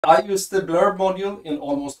I use the Blurb module in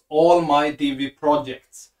almost all my Divi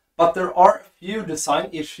projects, but there are a few design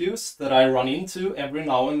issues that I run into every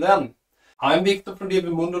now and then. I'm Victor from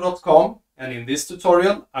divimundo.com, and in this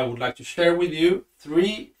tutorial I would like to share with you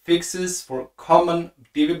 3 fixes for common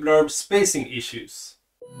Divi Blurb spacing issues.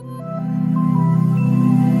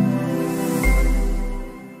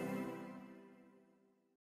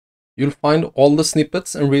 You'll find all the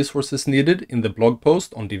snippets and resources needed in the blog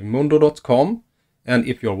post on divimundo.com. And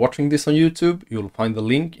if you're watching this on YouTube, you'll find the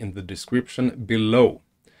link in the description below.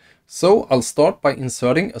 So I'll start by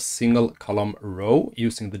inserting a single column row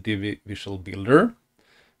using the Divi Visual Builder.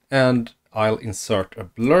 And I'll insert a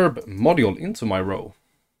blurb module into my row.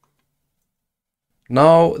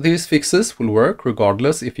 Now these fixes will work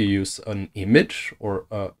regardless if you use an image or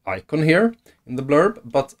an icon here in the blurb,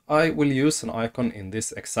 but I will use an icon in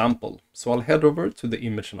this example. So I'll head over to the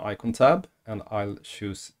Image and Icon tab and I'll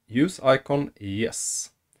choose Use Icon,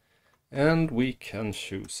 Yes. And we can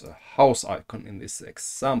choose a house icon in this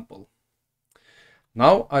example.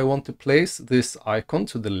 Now I want to place this icon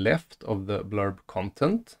to the left of the blurb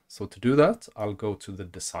content. So to do that, I'll go to the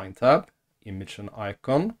Design tab, Image and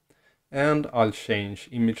Icon, and I'll change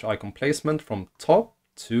image icon placement from top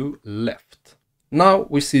to left. Now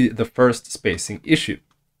we see the first spacing issue.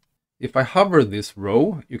 If I hover this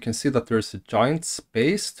row, you can see that there's a giant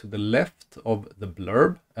space to the left of the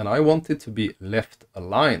blurb, and I want it to be left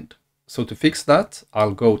aligned. So to fix that,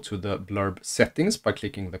 I'll go to the blurb settings by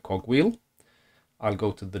clicking the cogwheel. I'll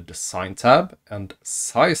go to the Design tab and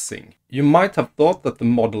Sizing. You might have thought that the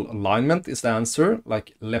model alignment is the answer,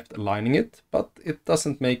 like left aligning it, but it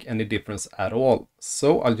doesn't make any difference at all.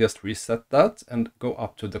 So I'll just reset that and go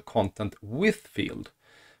up to the Content Width field.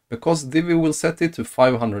 Because Divi will set it to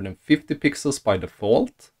 550 pixels by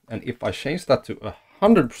default, and if I change that to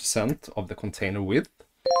 100% of the container width,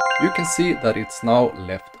 you can see that it's now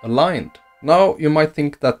left aligned. Now you might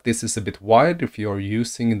think that this is a bit wide if you're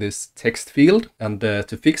using this text field, and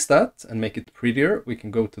to fix that and make it prettier, we can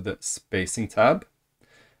go to the Spacing tab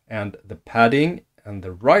and the Padding and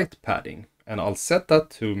the Right padding, and I'll set that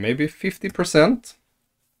to maybe 50%,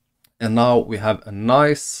 and now we have a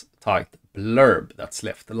nice tight blurb that's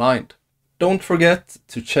left aligned. Don't forget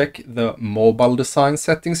to check the mobile design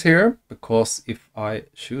settings here, because if I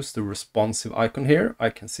choose the responsive icon here, I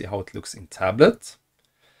can see how it looks in tablet.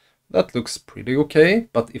 That looks pretty okay,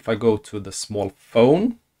 but if I go to the small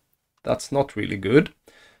phone, that's not really good.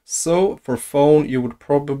 So for phone, you would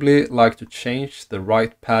probably like to change the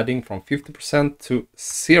right padding from 50% to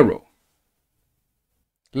 0.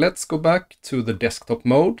 Let's go back to the desktop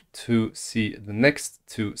mode to see the next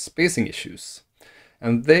 2 spacing issues.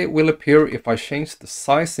 And they will appear if I change the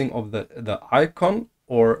sizing of the icon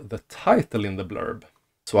or the title in the blurb.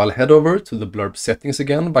 So I'll head over to the blurb settings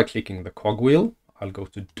again by clicking the cogwheel. I'll go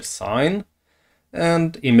to Design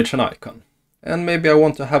and Image and Icon. And maybe I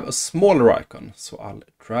want to have a smaller icon. So I'll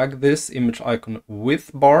drag this image icon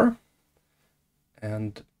width bar.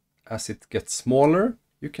 And as it gets smaller,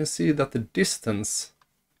 you can see that the distance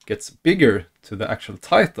gets bigger to the actual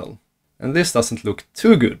title. And this doesn't look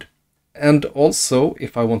too good. And also,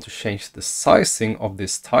 if I want to change the sizing of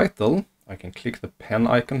this title, I can click the pen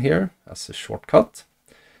icon here as a shortcut.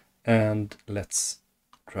 And let's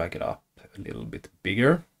drag it up a little bit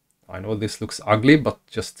bigger. I know this looks ugly, but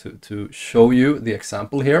just to show you the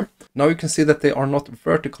example here. Now you can see that they are not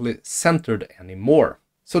vertically centered anymore.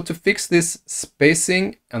 So to fix this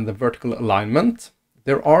spacing and the vertical alignment,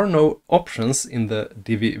 there are no options in the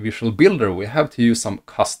Divi Visual Builder. We have to use some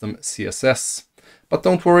custom CSS. But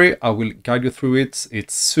don't worry, I will guide you through it.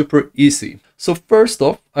 It's super easy. So first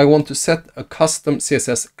off, I want to set a custom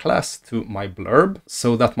CSS class to my blurb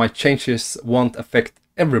so that my changes won't affect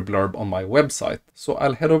every blurb on my website. So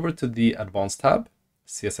I'll head over to the Advanced tab,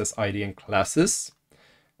 CSS ID and Classes,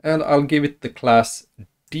 and I'll give it the class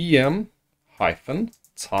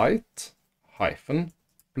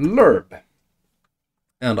dm-tight-blurb,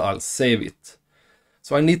 and I'll save it.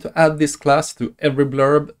 So I need to add this class to every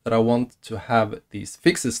blurb that I want to have these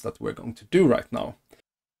fixes that we're going to do right now.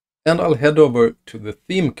 And I'll head over to the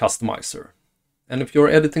Theme Customizer. And if you're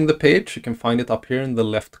editing the page, you can find it up here in the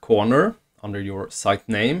left corner under your site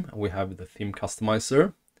name. We have the Theme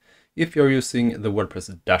Customizer. If you're using the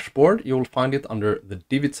WordPress dashboard, you will find it under the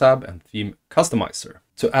Divi tab and Theme Customizer.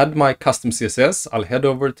 To add my custom CSS, I'll head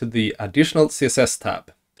over to the Additional CSS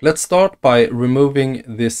tab. Let's start by removing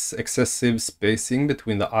this excessive spacing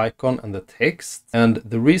between the icon and the text. And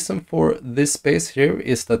the reason for this space here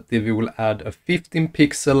is that Divi will add a 15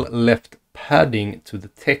 pixel left padding to the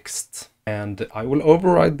text. And I will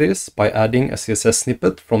override this by adding a CSS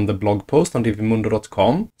snippet from the blog post on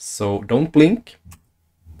divimundo.com. So don't blink.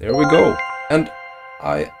 There we go. And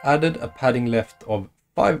I added a padding left of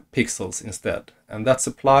 5 pixels instead, and that's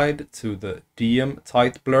applied to the DM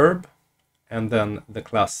tight blurb, and then the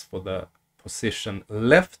class for the position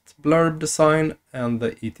left blurb design, and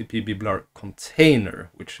the ETPB blur container,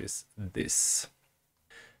 which is this.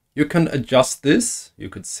 You can adjust this. You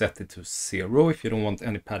could set it to 0 if you don't want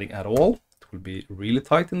any padding at all. It will be really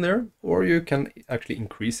tight in there. Or you can actually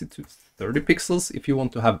increase it to 30 pixels if you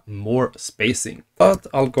want to have more spacing. But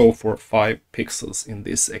I'll go for 5 pixels in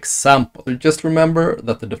this example. So just remember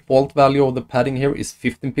that the default value of the padding here is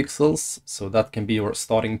 15 pixels, so that can be your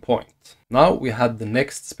starting point. Now we had the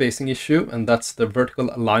next spacing issue, and that's the vertical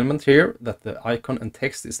alignment here, that the icon and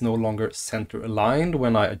text is no longer center aligned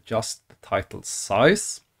when I adjust the title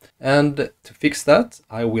size. And to fix that,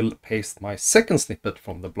 I will paste my second snippet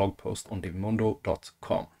from the blog post on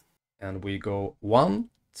divimundo.com. And we go 1,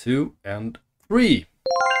 2, and 3.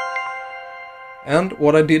 And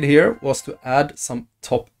what I did here was to add some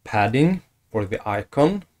top padding for the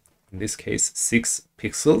icon, in this case 6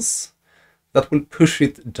 pixels, that will push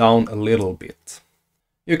it down a little bit.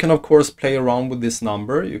 You can of course play around with this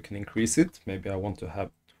number, you can increase it, maybe I want to have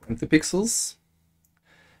 20 pixels.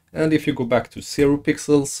 And if you go back to 0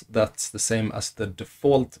 pixels, that's the same as the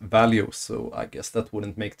default value, so I guess that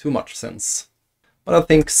wouldn't make too much sense. But I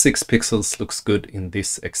think 6 pixels looks good in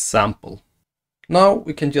this example. Now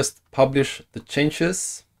we can just publish the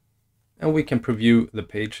changes, and we can preview the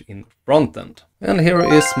page in front end. And here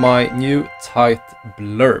is my new tight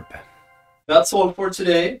blurb. That's all for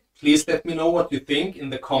today. Please let me know what you think in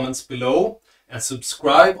the comments below, and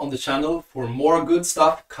subscribe on the channel for more good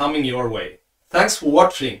stuff coming your way. Thanks for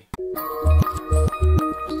watching.